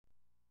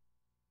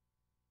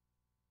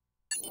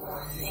I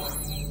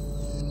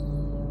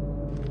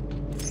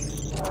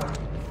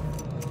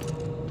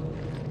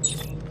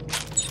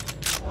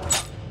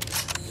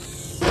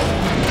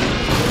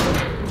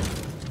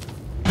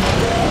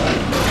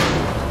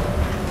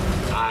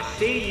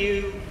see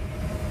you.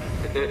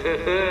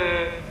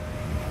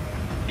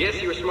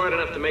 Guess you were smart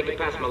enough to make it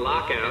past my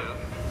lockout.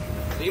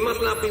 So you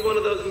must not be one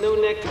of those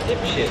no-neck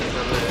dipshits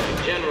on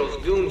the General's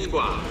goon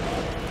squad.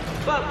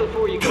 But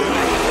before you go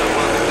back yourself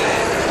on the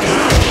back,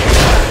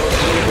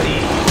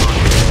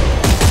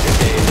 your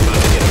day's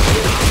about to get a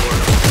whole lot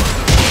worse.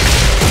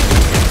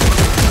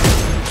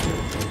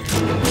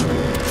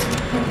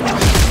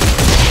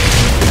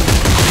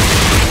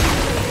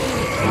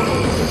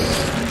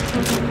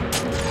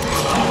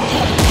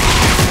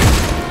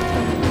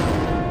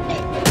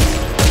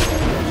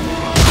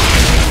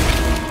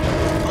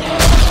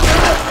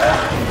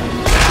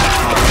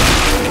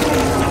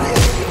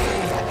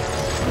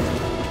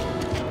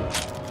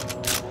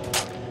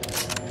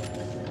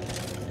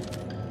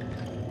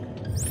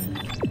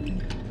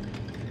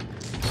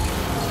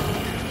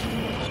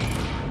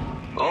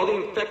 All the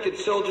infected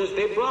soldiers,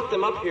 they brought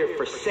them up here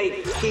for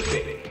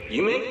safekeeping.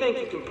 You may think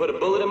you can put a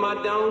bullet in my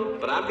dome,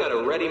 but I've got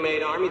a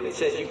ready-made army that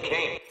says you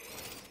can't.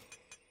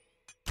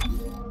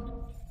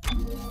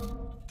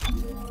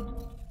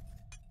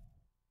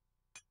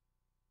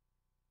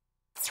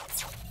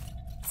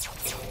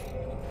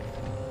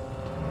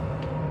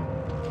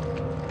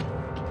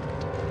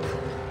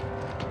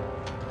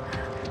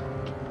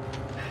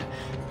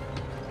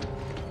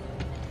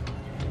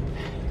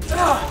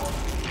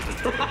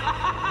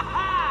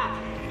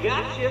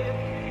 Gotcha!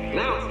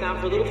 Now it's time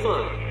for a little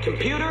fun.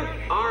 Computer,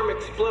 arm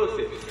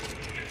explosives.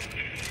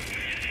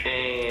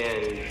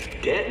 And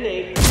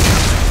detonate.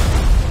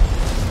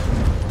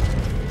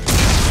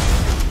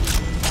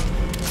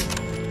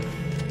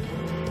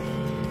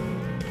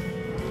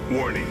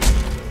 Warning.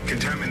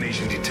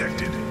 Contamination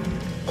detected.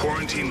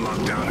 Quarantine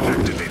lockdown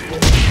activated.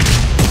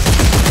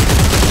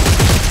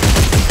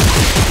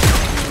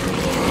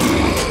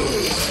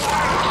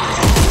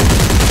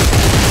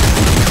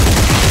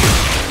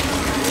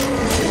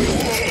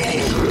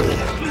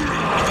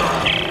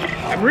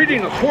 I'm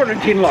reading a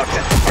quarantine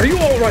lockdown. Are you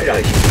all right,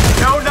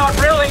 Ice? No, not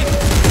really.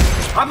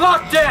 I'm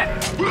locked in.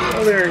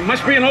 Well, there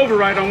must be an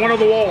override on one of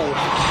the walls.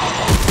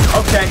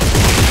 Okay.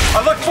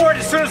 I look for it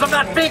as soon as I'm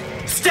not being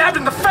stabbed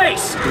in the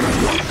face.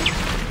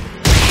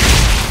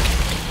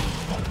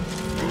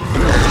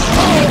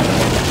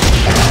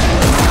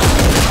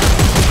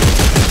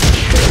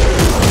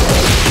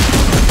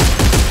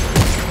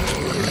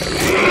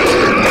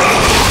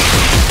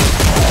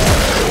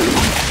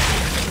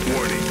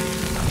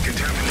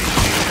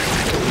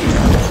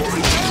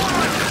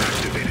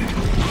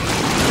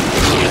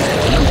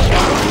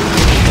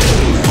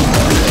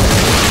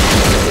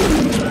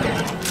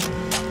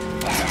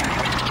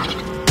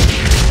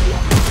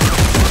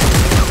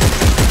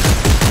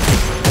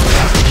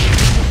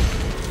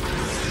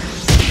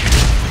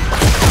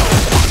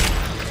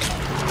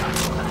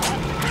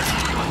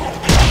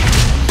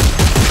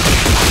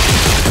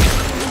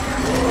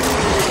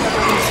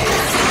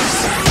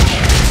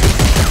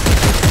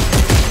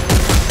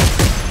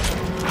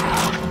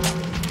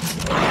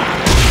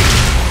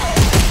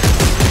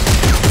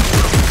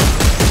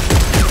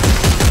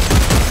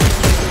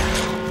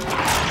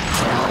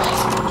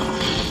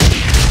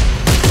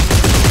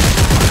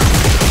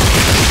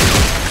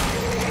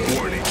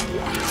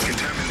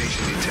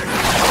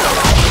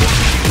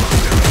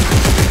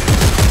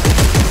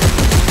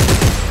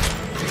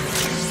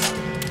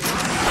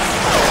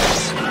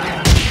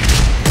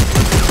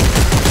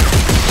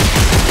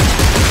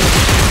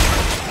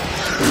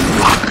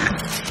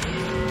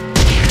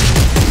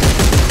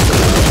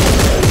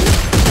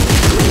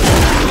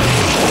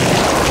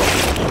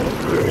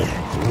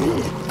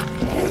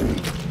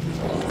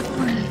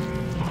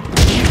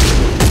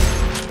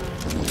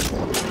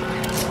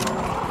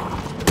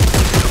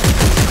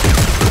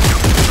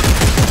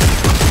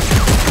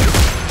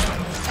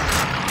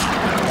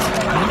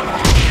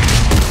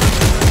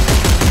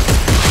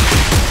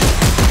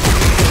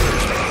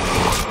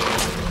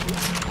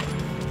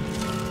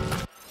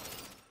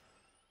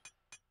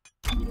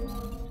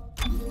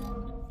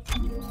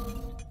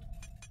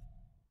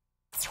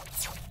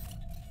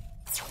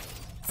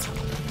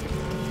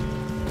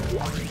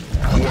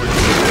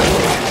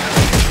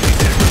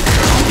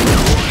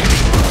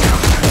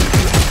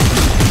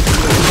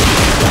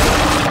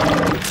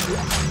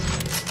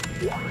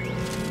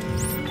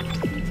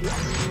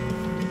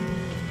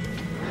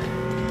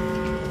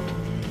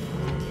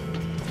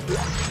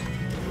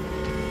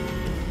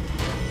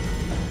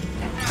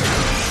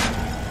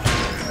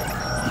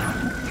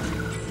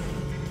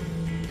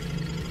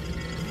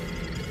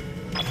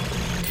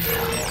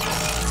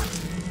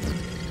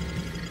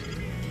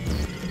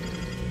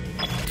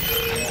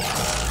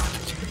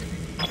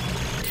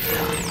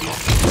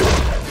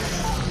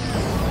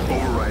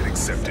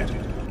 accepted.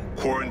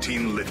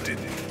 Quarantine lifted.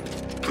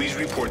 Please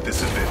report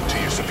this event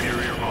to your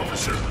superior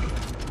officer.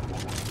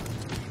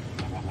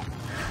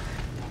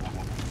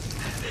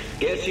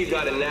 Guess you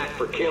got a knack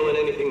for killing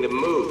anything that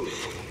moves.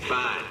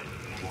 Fine.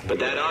 But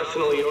that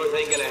arsenal of yours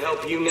ain't gonna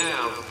help you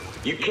now.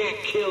 You can't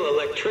kill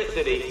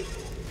electricity.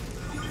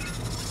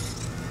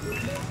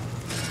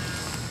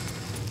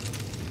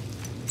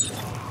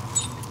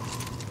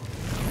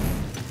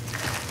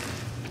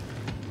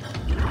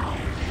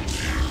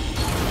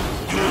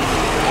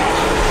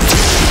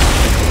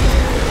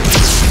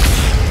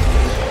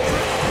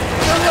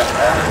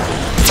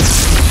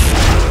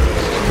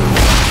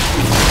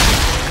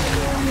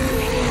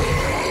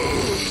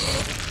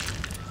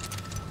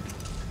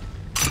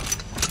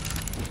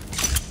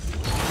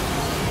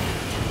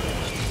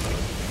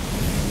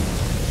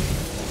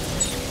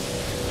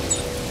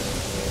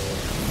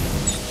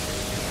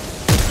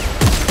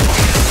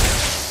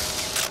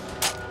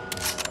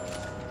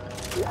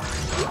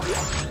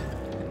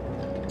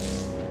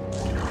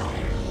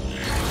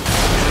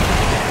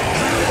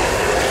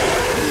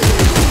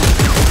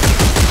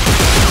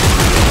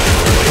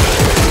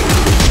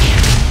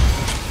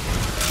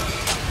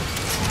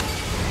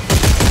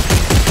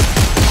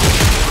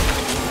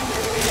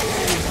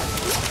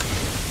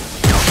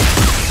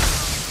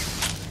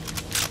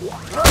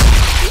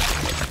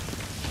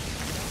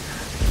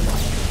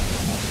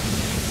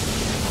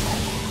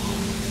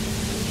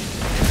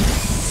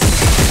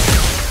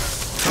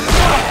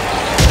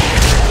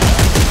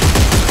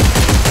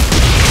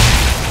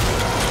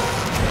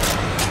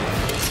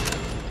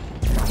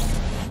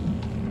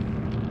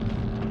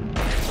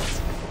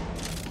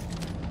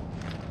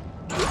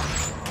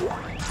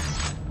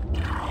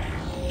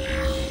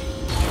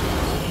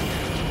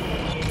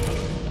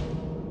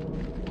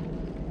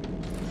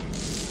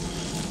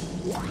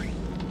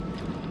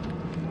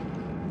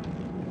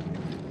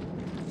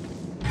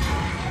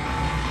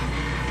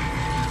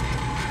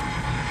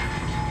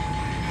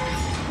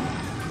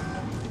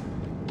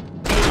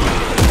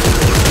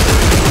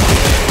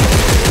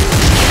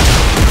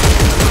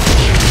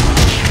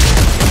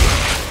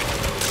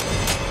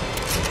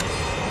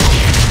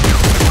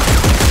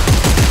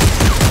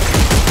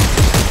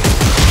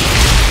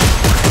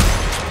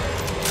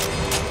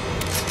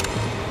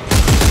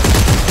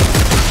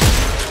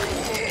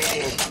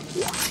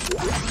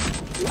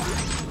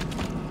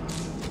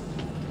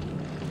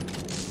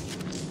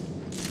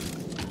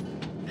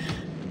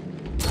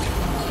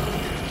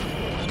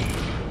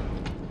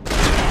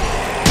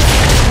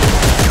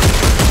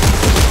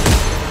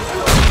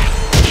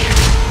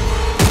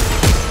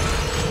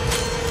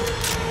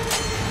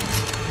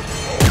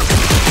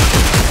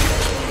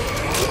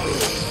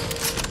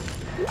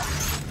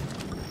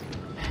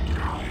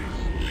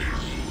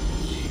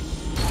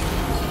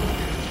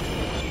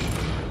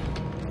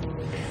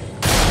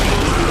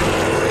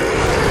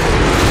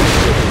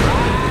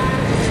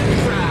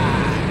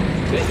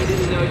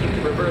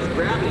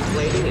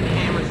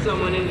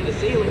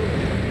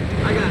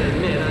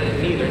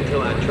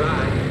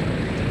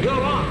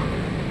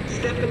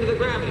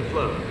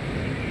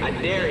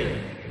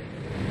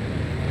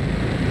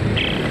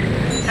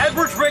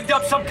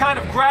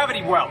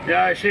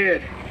 Yeah, I see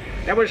it.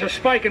 That was a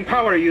spike in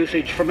power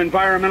usage from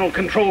environmental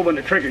control when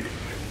it triggered.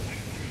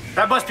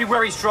 That must be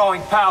where he's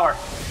drawing power.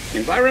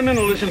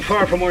 Environmental isn't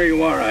far from where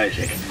you are,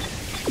 Isaac.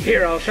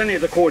 Here, I'll send you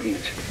the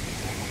coordinates.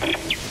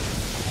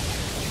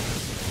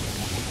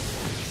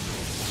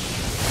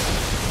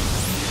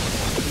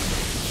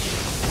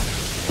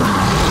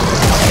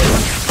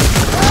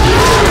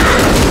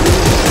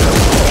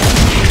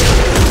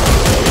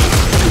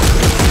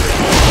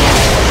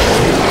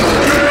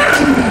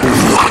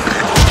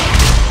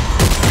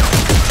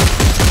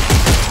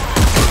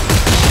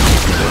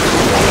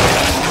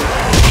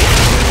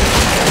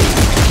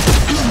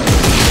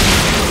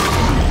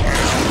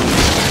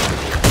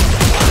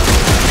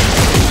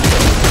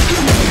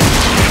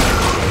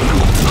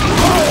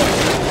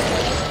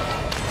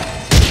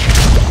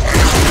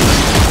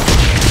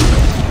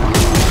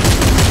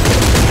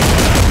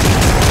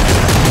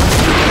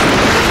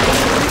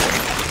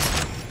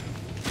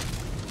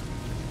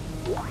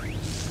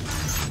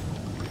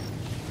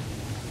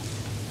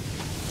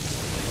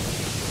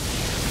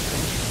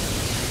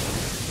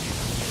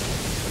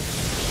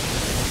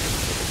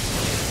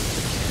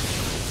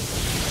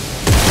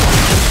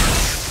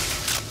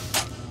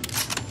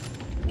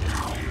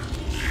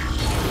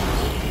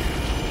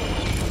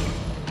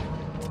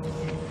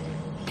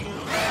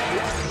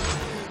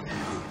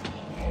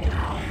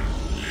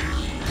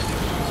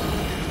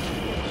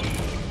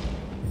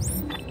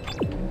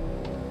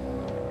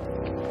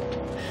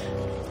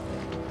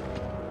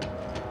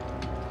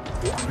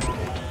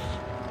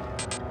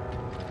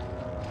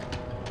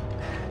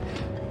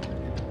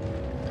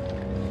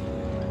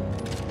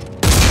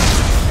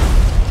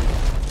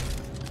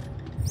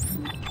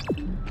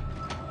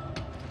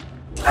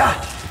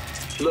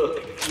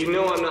 Look, you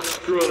know I'm not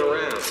screwing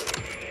around.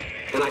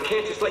 And I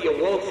can't just let you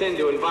waltz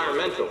into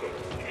environmental.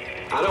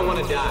 I don't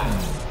want to die.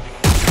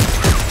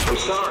 I'm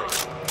sorry.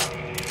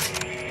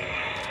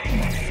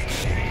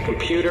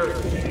 Computer,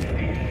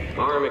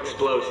 arm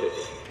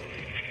explosives.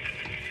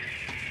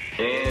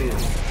 And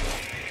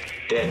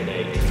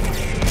detonate.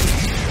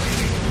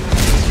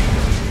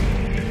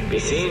 Be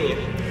seeing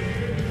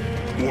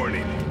you.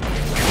 Warning.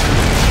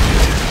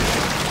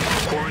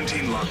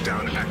 Quarantine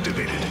lockdown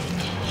activated.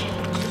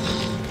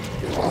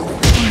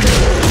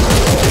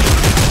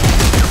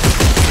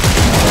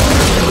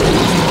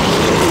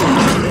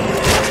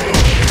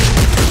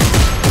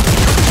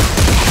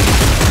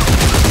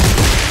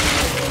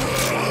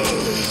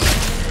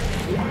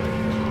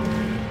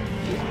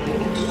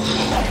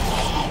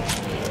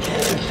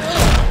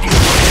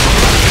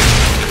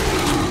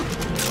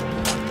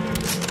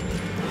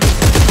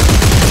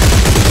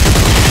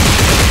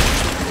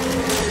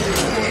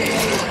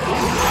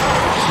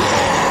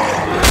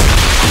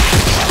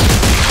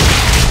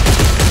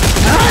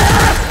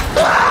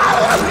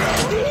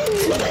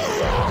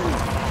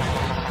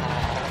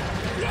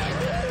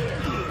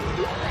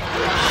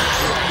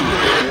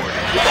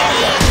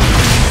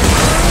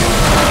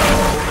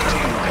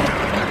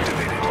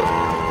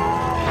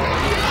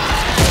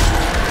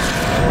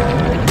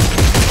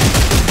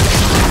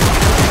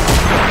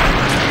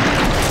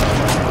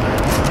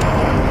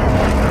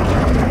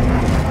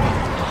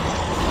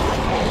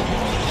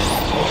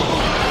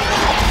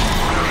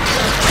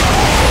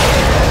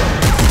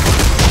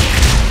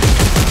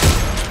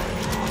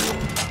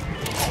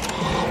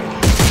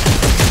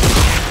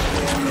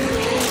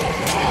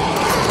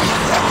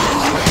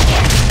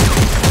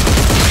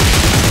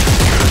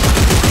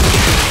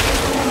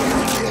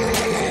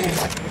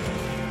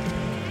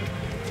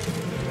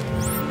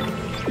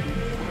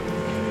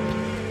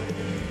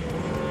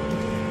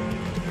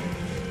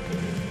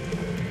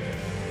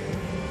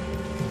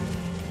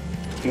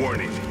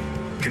 Warning.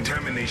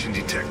 Contamination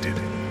detected.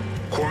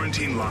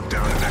 Quarantine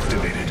lockdown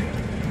activated.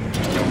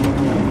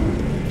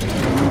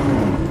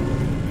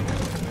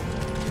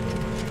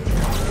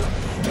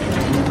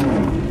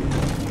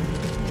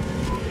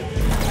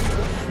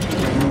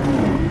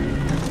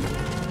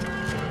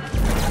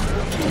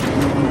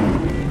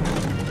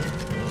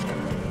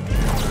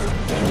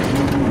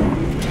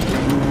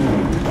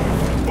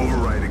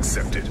 Override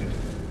accepted.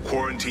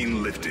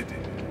 Quarantine lifted.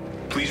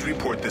 Please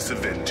report this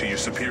event to your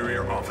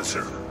superior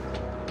officer.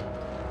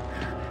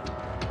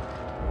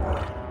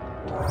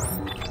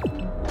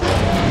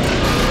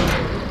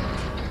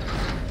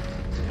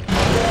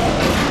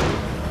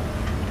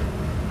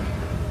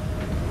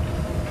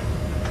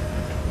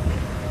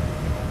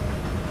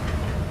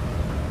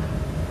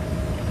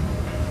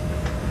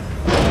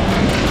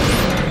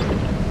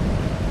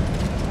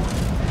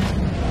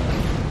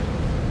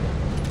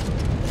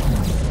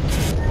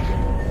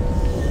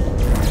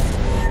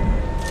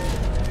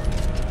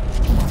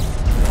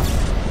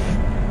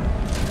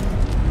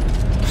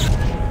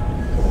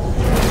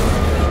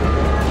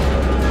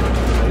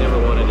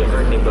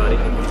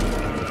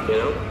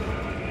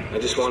 I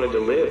just wanted to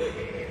live.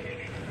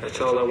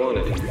 That's all I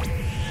wanted.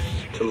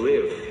 To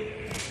live.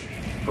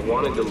 I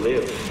wanted to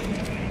live.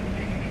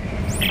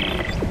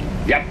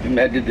 Yep,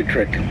 that did the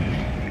trick.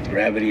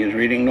 Gravity is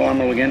reading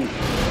normal again.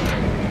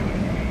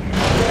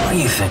 What do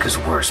you think is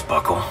worse,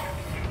 Buckle?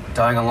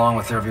 Dying along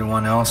with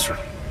everyone else, or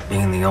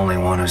being the only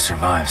one who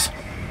survives?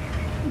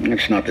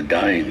 It's not the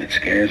dying that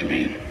scares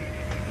me.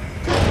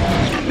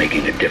 It's not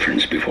making a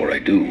difference before I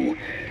do.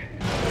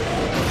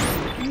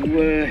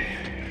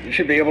 You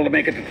should be able to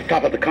make it to the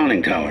top of the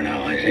conning tower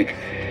now, Isaac.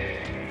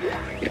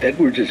 If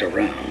Edwards is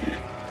around,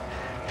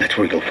 that's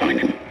where you'll find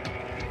him.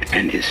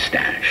 And his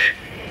stash.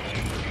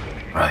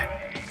 Right.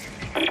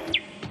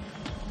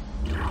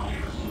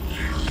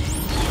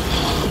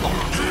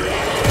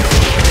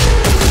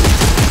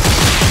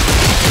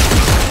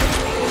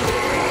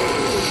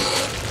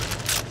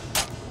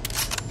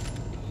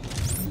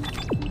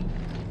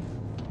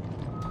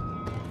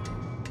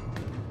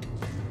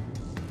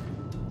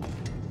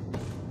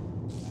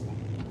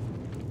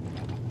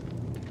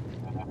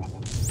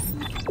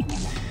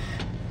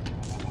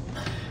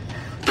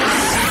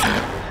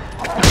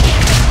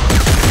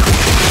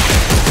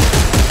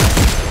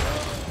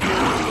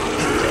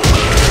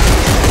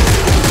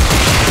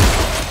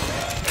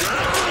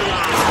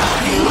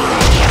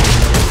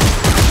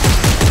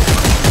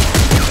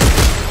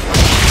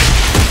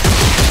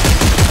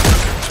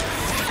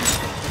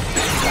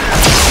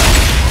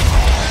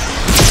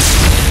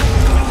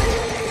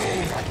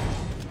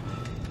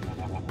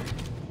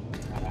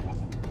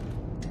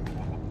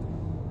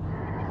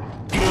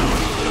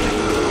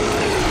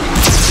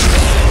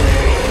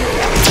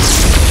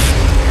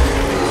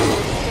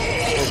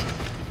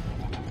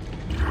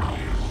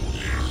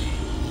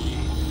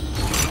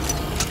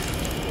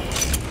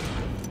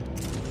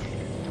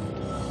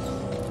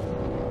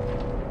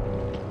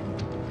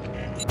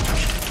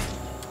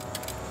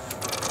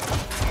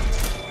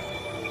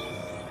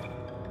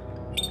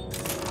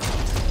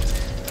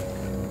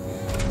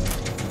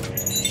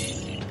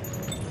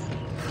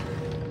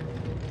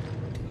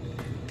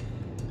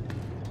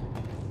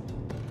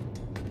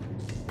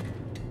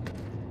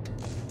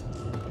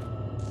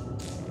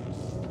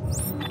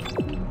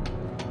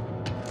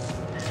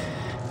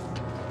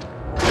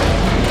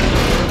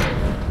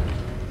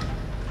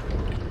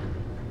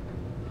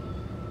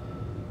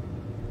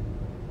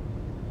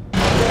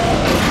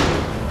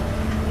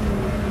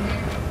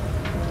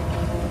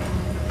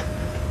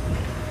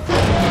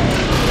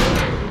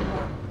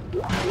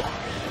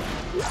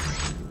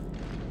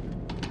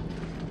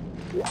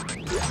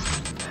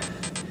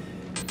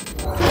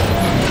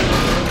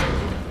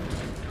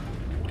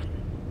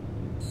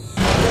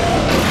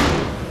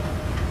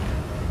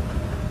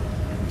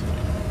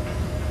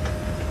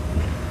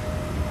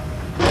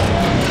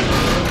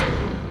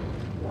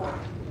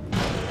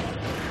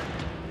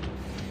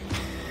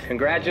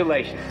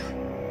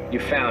 Congratulations.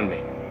 You found me.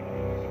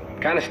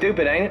 Kinda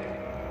stupid, ain't it?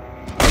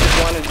 I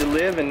just wanted to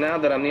live, and now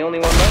that I'm the only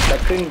one left, I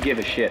couldn't give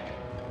a shit.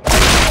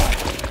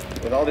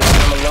 With all this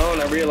time alone,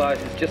 I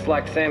realized it's just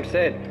like Sam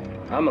said.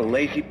 I'm a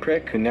lazy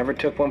prick who never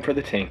took one for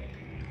the team.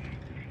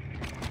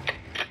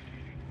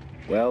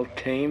 Well,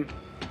 team,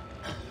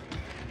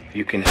 if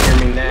you can hear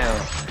me now,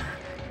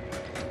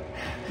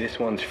 this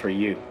one's for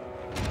you.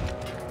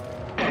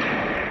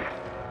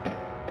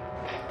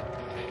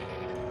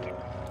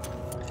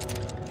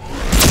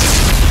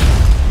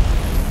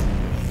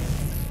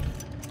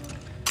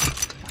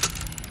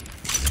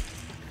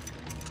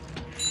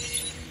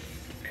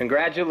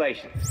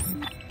 Congratulations.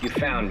 You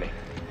found me.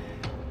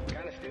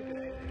 Kinda stupid,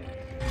 ain't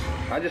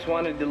it? I just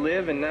wanted to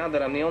live, and now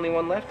that I'm the only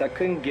one left, I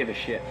couldn't give a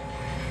shit.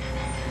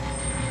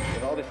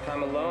 With all this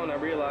time alone, I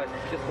realized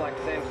it's just like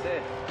Sam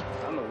said.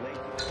 I'm a lazy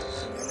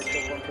person who never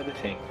took one for the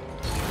team.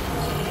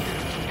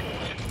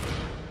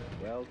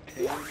 Well,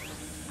 team,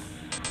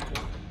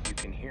 you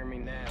can hear me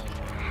now.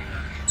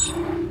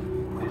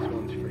 This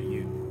one's for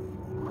you.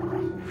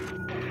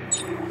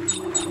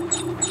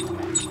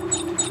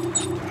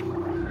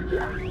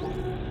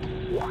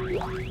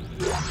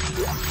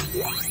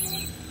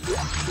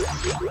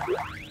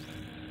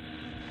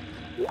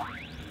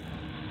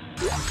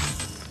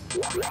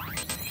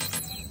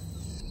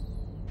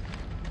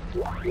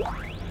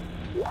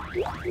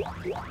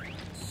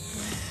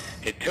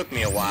 It took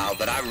me a while,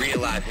 but I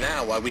realize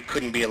now why we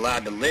couldn't be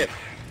allowed to live.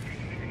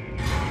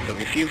 So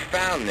if you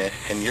found this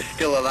and you're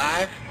still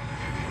alive,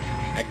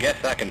 I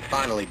guess I can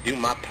finally do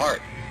my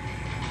part.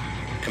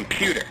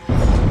 Computer,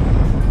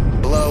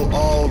 blow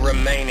all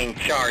remaining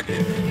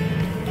charges.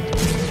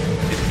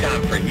 It's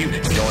time for you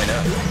to join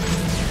us.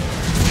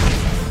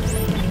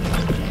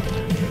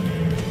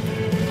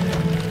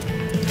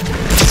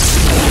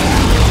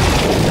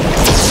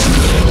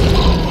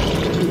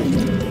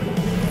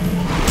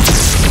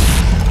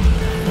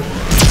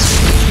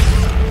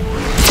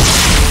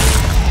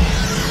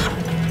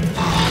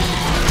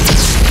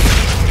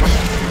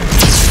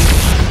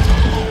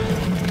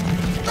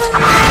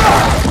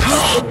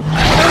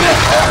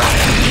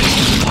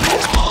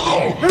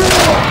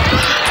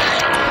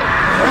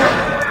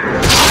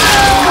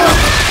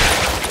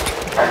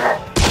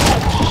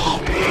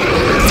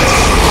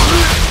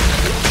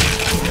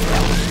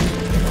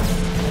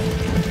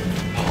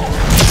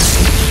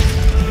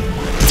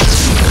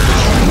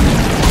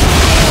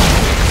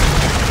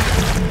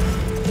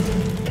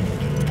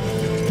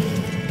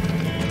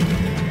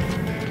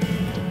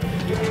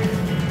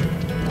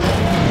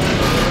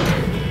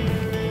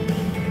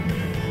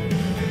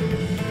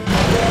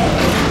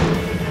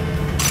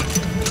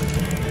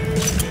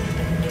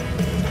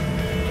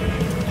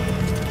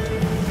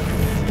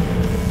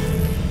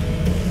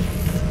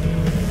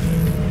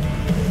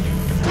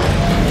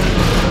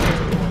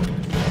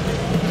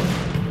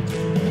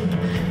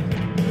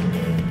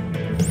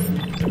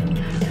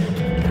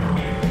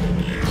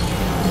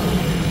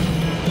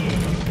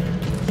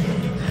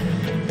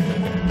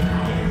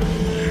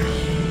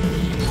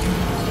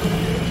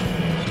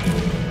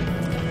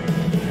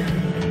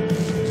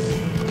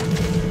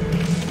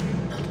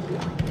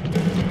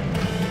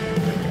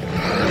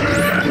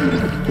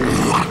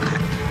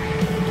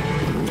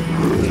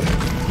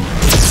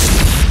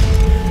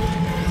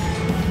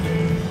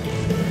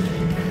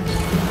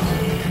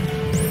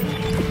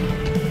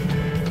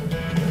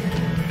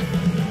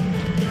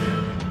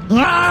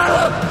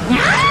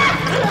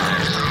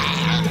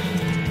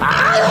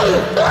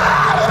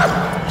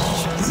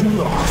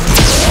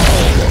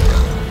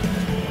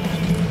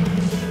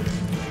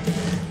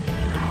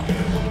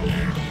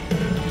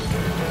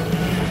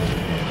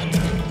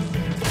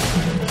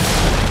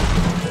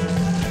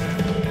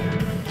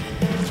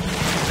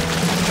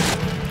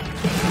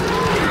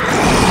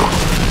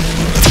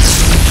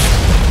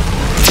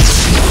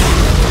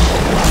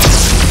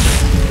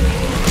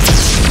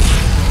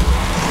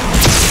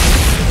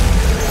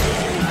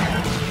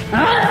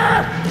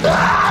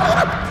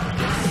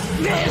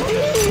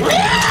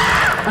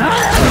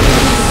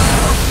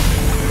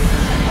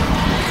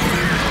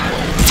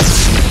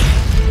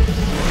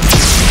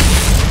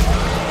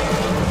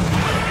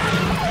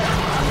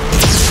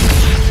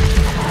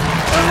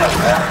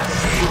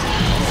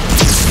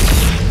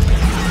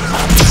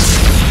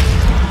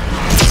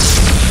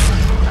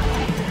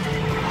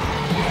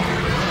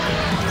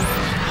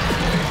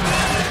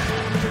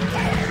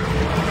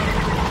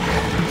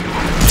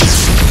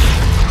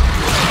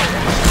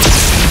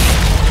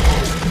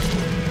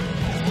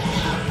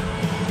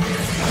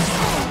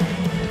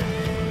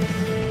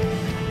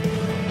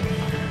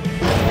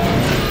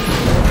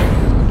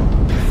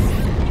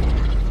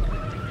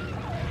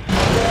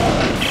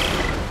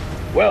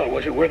 Well,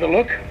 was it worth a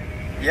look?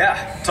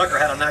 Yeah, Tucker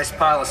had a nice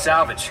pile of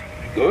salvage.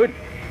 Good.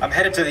 I'm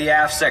headed to the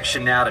aft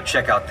section now to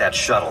check out that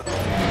shuttle.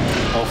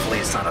 Hopefully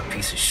it's not a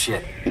piece of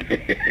shit.